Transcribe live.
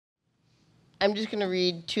I'm just going to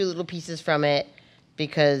read two little pieces from it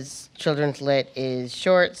because children's lit is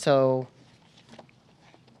short, so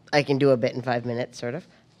I can do a bit in 5 minutes, sort of.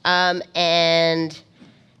 And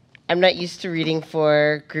I'm not used to reading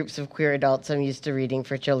for groups of queer adults. I'm used to reading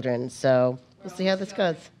for children, so we'll see how this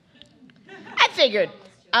goes. I figured.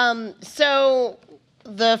 So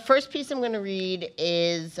the first piece I'm going to read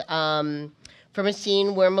is from a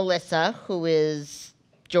scene where Melissa, who is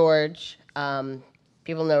George,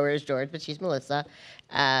 people know her as George, but she's Melissa,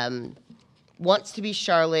 wants to be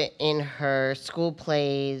Charlotte in her school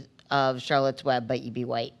play of Charlotte's Web by E.B.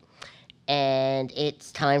 White. And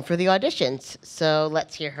it's time for the auditions, so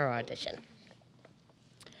let's hear her audition.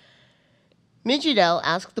 Ms. Udell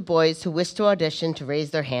asked the boys who wished to audition to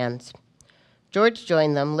raise their hands. George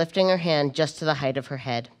joined them, lifting her hand just to the height of her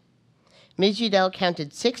head. Ms. Udell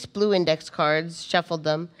counted 6 blue index cards, shuffled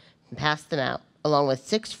them, and passed them out, along with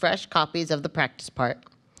 6 fresh copies of the practice part.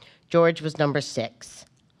 George was number 6,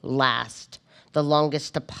 last, the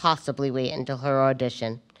longest to possibly wait until her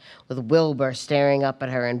audition, with Wilbur staring up at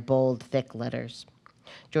her in bold, thick letters.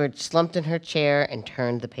 George slumped in her chair and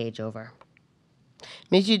turned the page over.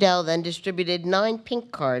 Ms. Udell then distributed 9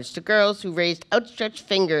 pink cards to girls who raised outstretched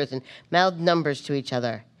fingers and mouthed numbers to each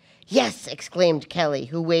other. "Yes!" exclaimed Kelly,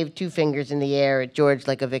 who waved 2 fingers in the air at George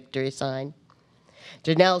like a victory sign.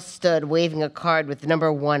 Janelle stood, waving a card with the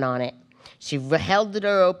number 1 on it. She held the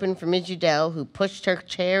door open for Ms. Udell, who pushed her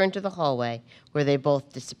chair into the hallway, where they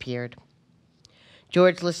both disappeared.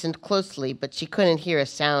 George listened closely, but she couldn't hear a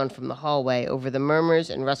sound from the hallway over the murmurs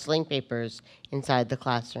and rustling papers inside the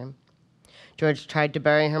classroom. George tried to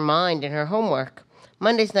bury her mind in her homework.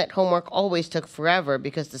 Monday's night homework always took forever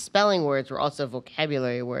because the spelling words were also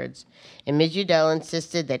vocabulary words, and Ms. Udell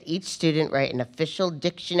insisted that each student write an official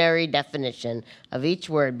dictionary definition of each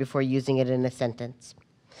word before using it in a sentence.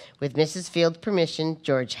 With Mrs. Field's permission,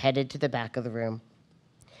 George headed to the back of the room.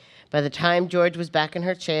 By the time George was back in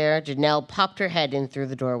her chair, Janelle popped her head in through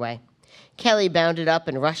the doorway. Kelly bounded up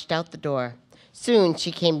and rushed out the door. Soon,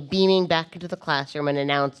 she came beaming back into the classroom and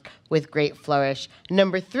announced with great flourish,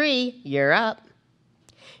 "Number 3, you're up."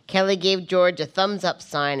 Kelly gave George a thumbs-up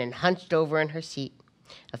sign and hunched over in her seat.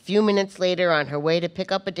 A few minutes later, on her way to pick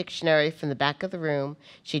up a dictionary from the back of the room,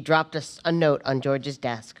 she dropped a note on George's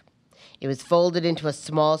desk. It was folded into a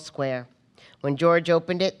small square. When George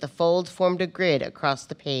opened it, the folds formed a grid across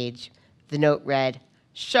the page. The note read,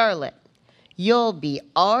 "Charlotte, you'll be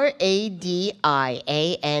R-A-D-I-A-N-T,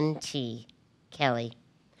 Kelly."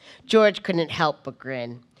 George couldn't help but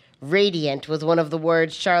grin. Radiant was one of the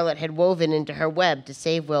words Charlotte had woven into her web to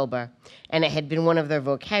save Wilbur, and it had been one of their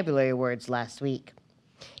vocabulary words last week.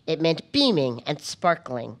 It meant beaming and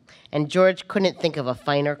sparkling, and George couldn't think of a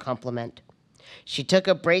finer compliment. She took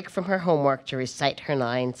a break from her homework to recite her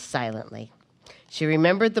lines silently. She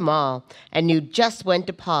remembered them all and knew just when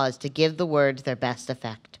to pause to give the words their best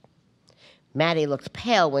effect. Maddie looked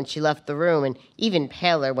pale when she left the room and even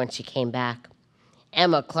paler when she came back.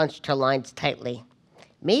 Emma clenched her lines tightly.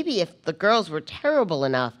 Maybe if the girls were terrible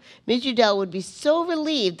enough, Ms. Udell would be so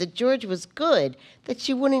relieved that George was good that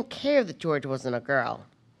she wouldn't care that George wasn't a girl.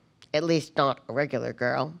 At least not a regular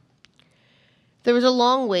girl. There was a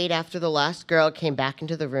long wait after the last girl came back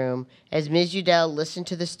into the room as Ms. Udell listened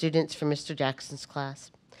to the students from Mr. Jackson's class.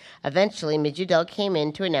 Eventually, Ms. Udell came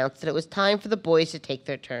in to announce that it was time for the boys to take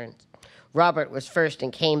their turns. Robert was first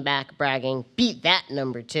and came back bragging, "Beat that,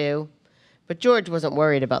 number 2." But George wasn't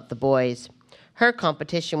worried about the boys. Her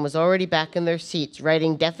competition was already back in their seats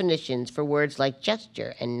writing definitions for words like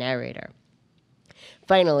gesture and narrator.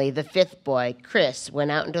 Finally, the 5th boy, Chris, went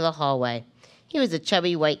out into the hallway. He was a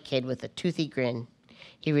chubby white kid with a toothy grin.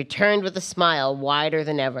 He returned with a smile wider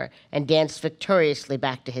than ever and danced victoriously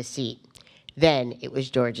back to his seat. Then it was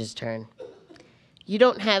George's turn. "You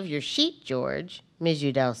don't have your sheet, George," Ms.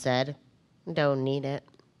 Udell said. "Don't need it."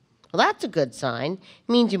 "Well, that's a good sign. It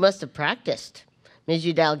means you must have practiced." Ms.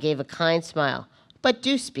 Udell gave a kind smile. "But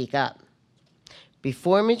do speak up."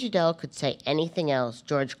 Before Ms. Udell could say anything else,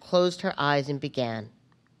 George closed her eyes and began.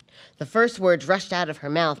 The first words rushed out of her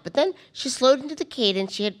mouth, but then she slowed into the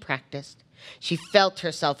cadence she had practiced. She felt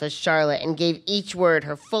herself as Charlotte and gave each word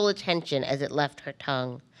her full attention as it left her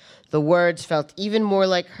tongue. The words felt even more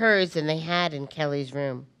like hers than they had in Kelly's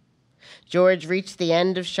room. George reached the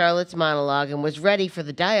end of Charlotte's monologue and was ready for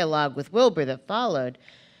the dialogue with Wilbur that followed,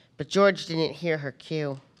 but George didn't hear her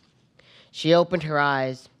cue. She opened her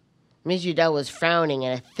eyes. Ms. Udell was frowning,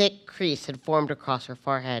 and a thick crease had formed across her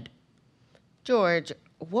forehead. "George,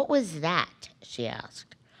 what was that?" she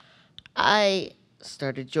asked. "I,"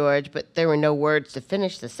 started George, but there were no words to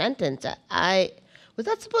finish the sentence. Was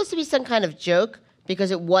that supposed to be some kind of joke?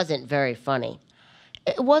 Because it wasn't very funny.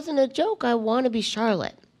 It wasn't a joke. I want to be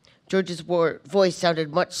Charlotte. George's voice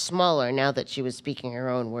sounded much smaller now that she was speaking her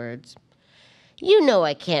own words. You know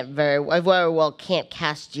I very well can't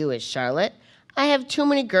cast you as Charlotte. I have too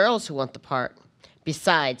many girls who want the part.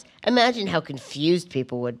 Besides, imagine how confused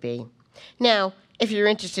people would be. Now, if you're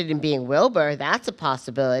interested in being Wilbur, that's a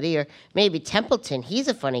possibility, or maybe Templeton, he's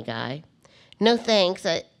a funny guy. No thanks,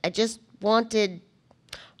 I just wanted...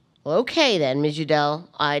 Well, okay then, Miss Udell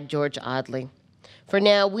eyed George oddly. For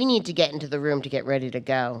now, we need to get into the room to get ready to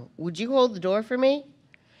go. Would you hold the door for me?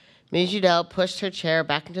 Ms. Udell pushed her chair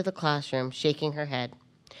back into the classroom, shaking her head.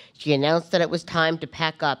 She announced that it was time to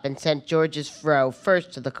pack up and sent George's row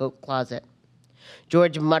first to the coat closet.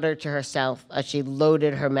 George muttered to herself as she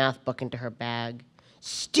loaded her math book into her bag.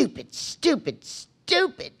 Stupid, stupid,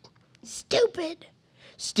 stupid, stupid.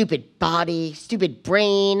 Stupid body, stupid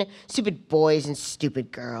brain, stupid boys and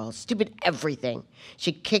stupid girls, stupid everything.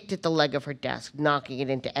 She kicked at the leg of her desk, knocking it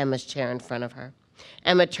into Emma's chair in front of her.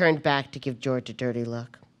 Emma turned back to give George a dirty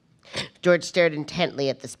look. George stared intently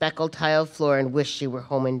at the speckled tile floor and wished she were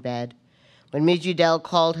home in bed. When Miss Udell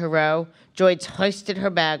called her row, George hoisted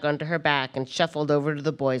her bag onto her back and shuffled over to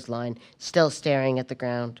the boys' line, still staring at the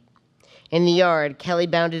ground. In the yard, Kelly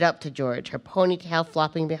bounded up to George, her ponytail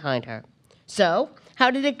flopping behind her. So, how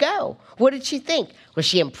did it go? What did she think? Was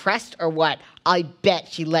she impressed or what? I bet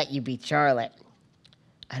she let you beat Charlotte.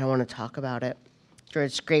 I don't want to talk about it.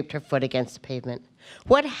 George scraped her foot against the pavement.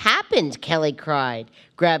 What happened? Kelly cried,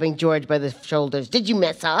 grabbing George by the shoulders. Did you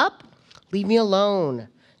mess up? Leave me alone.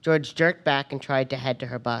 George jerked back and tried to head to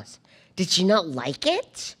her bus. Did she not like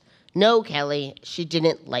it? No, Kelly, she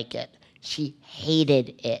didn't like it. She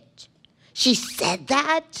hated it. She said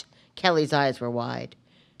that? Kelly's eyes were wide.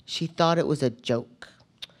 She thought it was a joke.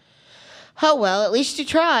 Oh, well, at least you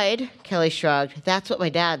tried, Kelly shrugged. That's what my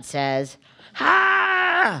dad says.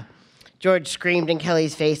 Ha! George screamed in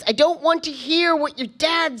Kelly's face. I don't want to hear what your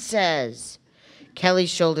dad says. Kelly's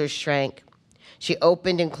shoulders shrank. She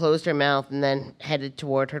opened and closed her mouth and then headed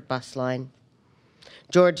toward her bus line.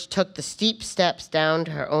 George took the steep steps down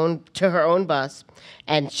to her own bus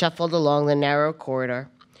and shuffled along the narrow corridor,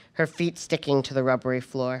 her feet sticking to the rubbery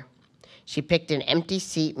floor. She picked an empty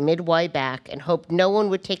seat midway back and hoped no one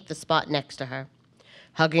would take the spot next to her.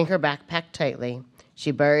 Hugging her backpack tightly,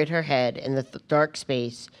 she buried her head in the dark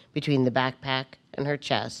space between the backpack and her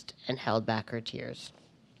chest and held back her tears.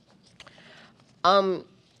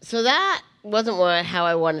 So that wasn't how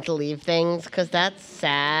I wanted to leave things, because that's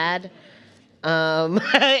sad. And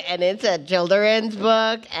it's a children's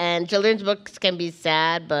book, and children's books can be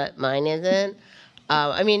sad, but mine isn't.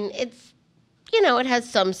 I mean, it's, it has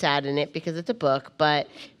some sad in it because it's a book, but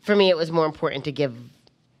for me it was more important to give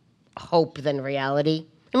hope than reality.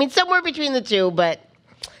 I mean, somewhere between the two, but...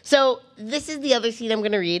 So this is the other scene I'm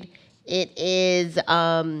going to read. It is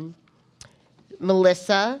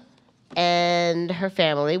Melissa and her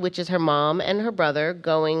family, which is her mom and her brother,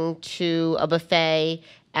 going to a buffet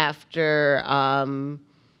after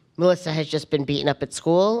Melissa has just been beaten up at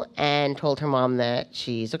school and told her mom that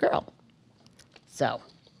she's a girl. So...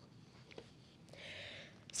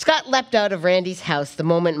 Scott leapt out of Randy's house the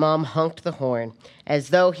moment Mom honked the horn, as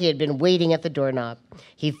though he had been waiting at the doorknob.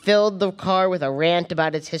 He filled the car with a rant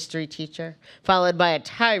about his history teacher, followed by a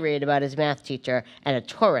tirade about his math teacher, and a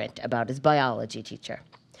torrent about his biology teacher.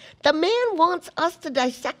 The man wants us to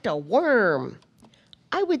dissect a worm.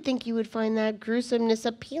 I would think you would find that gruesomeness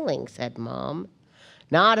appealing, said Mom.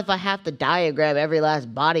 Not if I have to diagram every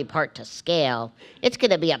last body part to scale. It's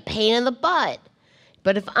going to be a pain in the butt.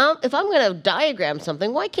 But if I'm going to diagram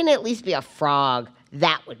something, why can't it at least be a frog?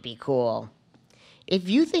 That would be cool. If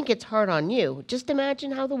you think it's hard on you, just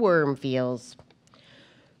imagine how the worm feels.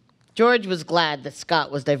 George was glad that Scott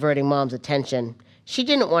was diverting Mom's attention. She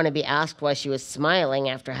didn't want to be asked why she was smiling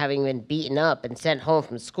after having been beaten up and sent home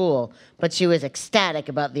from school, but she was ecstatic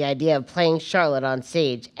about the idea of playing Charlotte on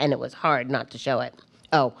stage, and it was hard not to show it.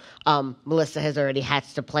 Oh, Melissa has already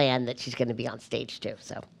hatched a plan that she's going to be on stage too,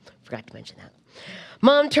 so forgot to mention that.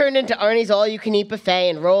 Mom turned into Arnie's all-you-can-eat buffet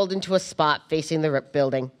and rolled into a spot facing the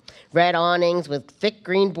building. Red awnings with thick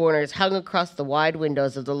green borders hung across the wide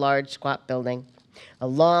windows of the large, squat building. A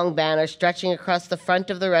long banner stretching across the front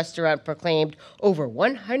of the restaurant proclaimed over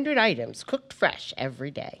 100 items cooked fresh every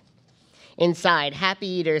day. Inside, happy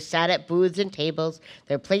eaters sat at booths and tables,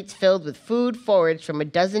 their plates filled with food foraged from a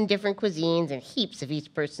dozen different cuisines and heaps of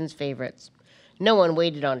each person's favorites. No one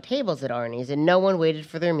waited on tables at Arnie's, and no one waited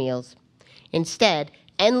for their meals. Instead,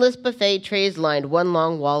 endless buffet trays lined one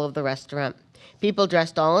long wall of the restaurant. People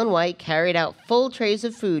dressed all in white carried out full trays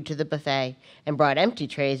of food to the buffet and brought empty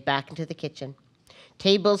trays back into the kitchen.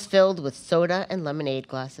 Tables filled with soda and lemonade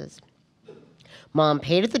glasses. Mom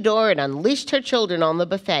paid at the door and unleashed her children on the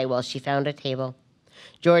buffet while she found a table.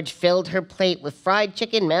 George filled her plate with fried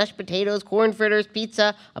chicken, mashed potatoes, corn fritters,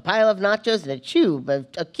 pizza, a pile of nachos, and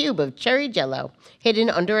a cube of cherry jello hidden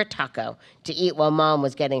under a taco to eat while Mom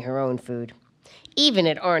was getting her own food. Even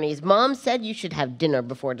at Arnie's, Mom said you should have dinner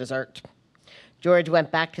before dessert. George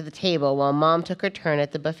went back to the table while Mom took her turn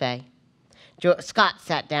at the buffet. Scott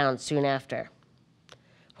sat down soon after.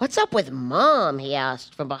 "What's up with Mom?" he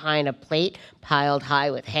asked from behind a plate piled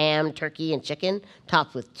high with ham, turkey, and chicken,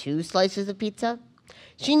 topped with 2 slices of pizza.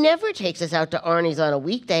 "She never takes us out to Arnie's on a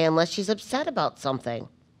weekday unless she's upset about something."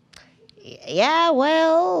 "Yeah,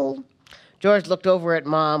 well..." George looked over at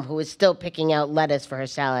Mom, who was still picking out lettuce for her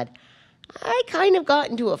salad. "I kind of got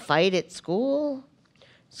into a fight at school."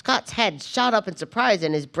 Scott's head shot up in surprise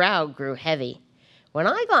and his brow grew heavy. "When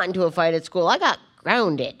I got into a fight at school, I got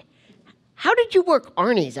grounded. How did you work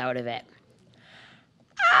Arnie's out of it?"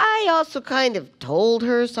 "I also kind of told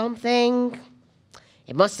her something."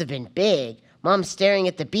 "It must have been big. Mom's staring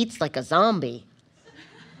at the beets like a zombie."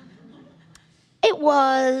 "It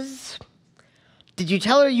was." "Did you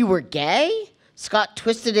tell her you were gay?" Scott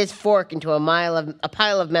twisted his fork into a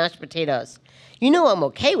pile of mashed potatoes. "You know I'm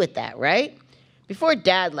okay with that, right? Before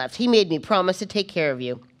Dad left, he made me promise to take care of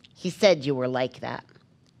you. He said you were like that."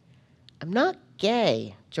 "I'm not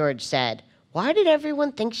gay," George said. Why did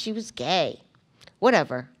everyone think she was gay?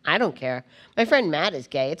 "Whatever, I don't care. My friend Matt is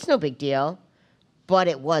gay. It's no big deal." But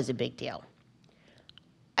it was a big deal.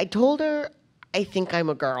 "I told her I think I'm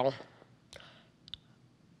a girl."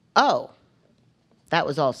 "Oh." That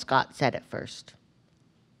was all Scott said at first.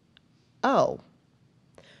 "Oh."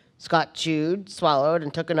 Scott chewed, swallowed,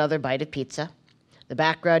 and took another bite of pizza. The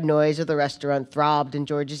background noise of the restaurant throbbed in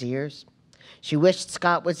George's ears. She wished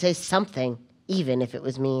Scott would say something, even if it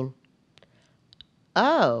was mean.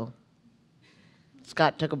 "Oh."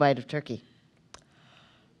 Scott took a bite of turkey.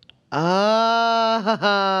 "Oh."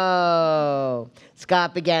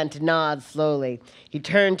 Scott began to nod slowly. He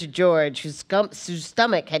turned to George, whose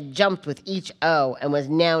stomach had jumped with each O and was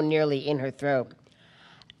now nearly in her throat.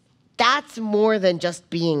 "That's more than just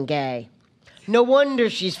being gay. No wonder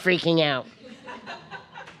she's freaking out."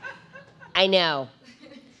 "I know."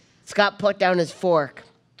 Scott put down his fork.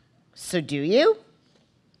 "So do you?"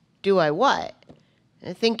 "Do I what?"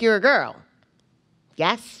 "I think you're a girl."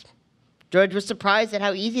 "Yes." George was surprised at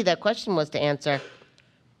how easy that question was to answer.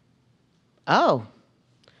 "Oh."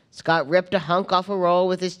 Scott ripped a hunk off a roll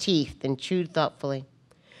with his teeth, then chewed thoughtfully.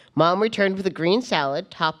 Mom returned with a green salad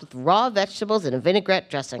topped with raw vegetables and a vinaigrette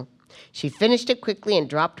dressing. She finished it quickly and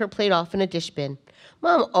dropped her plate off in a dish bin.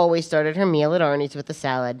 Mom always started her meal at Arnie's with a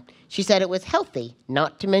salad. She said it was healthy,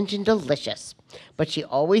 not to mention delicious. But she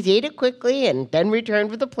always ate it quickly and then returned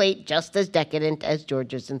with a plate just as decadent as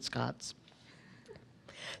George's and Scott's.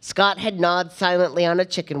 Scott had gnawed silently on a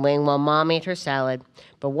chicken wing while Mom ate her salad,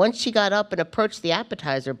 but once she got up and approached the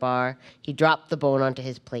appetizer bar, he dropped the bone onto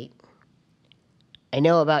his plate. "I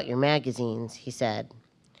know about your magazines," he said.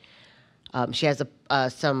 She has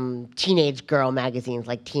some teenage girl magazines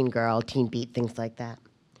like Teen Girl, Teen Beat, things like that.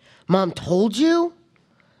 "Mom told you?"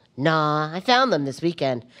 "Nah, I found them this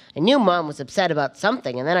weekend. I knew Mom was upset about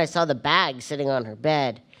something, and then I saw the bag sitting on her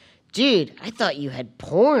bed. Dude, I thought you had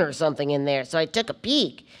porn or something in there, so I took a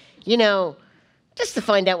peek. You know, just to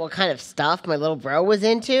find out what kind of stuff my little bro was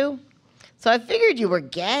into. So I figured you were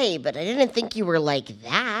gay, but I didn't think you were like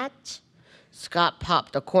that." Scott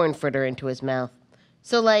popped a corn fritter into his mouth.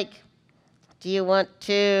 "So, like, do you want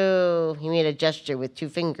to..." He made a gesture with 2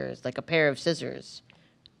 fingers, like a pair of scissors.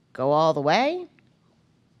 "Go all the way?"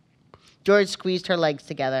 George squeezed her legs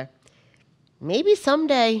together. "Maybe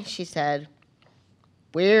someday," she said.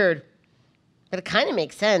 "Weird. But it kind of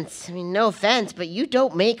makes sense. I mean, no offense, but you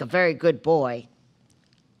don't make a very good boy."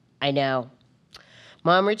 "I know."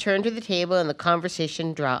 Mom returned to the table and the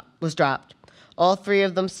conversation was dropped. All 3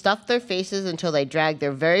 of them stuffed their faces until they dragged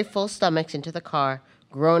their very full stomachs into the car,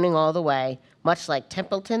 groaning all the way, much like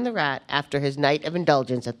Templeton the rat after his night of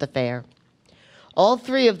indulgence at the fair. All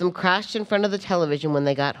 3 of them crashed in front of the television when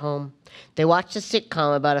they got home. They watched a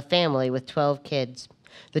sitcom about a family with 12 kids.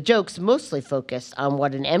 The jokes mostly focused on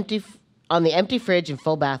the empty fridge and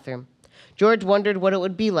full bathroom. George wondered what it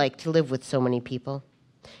would be like to live with so many people.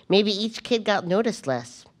 Maybe each kid got noticed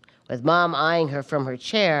less. With Mom eyeing her from her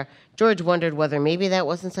chair, George wondered whether maybe that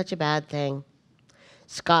wasn't such a bad thing.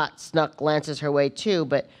 Scott snuck glances her way too,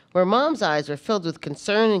 but where Mom's eyes were filled with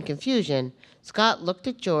concern and confusion, Scott looked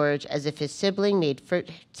at George as if his sibling made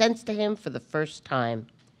sense to him for the first time.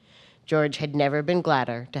 George had never been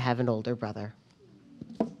gladder to have an older brother.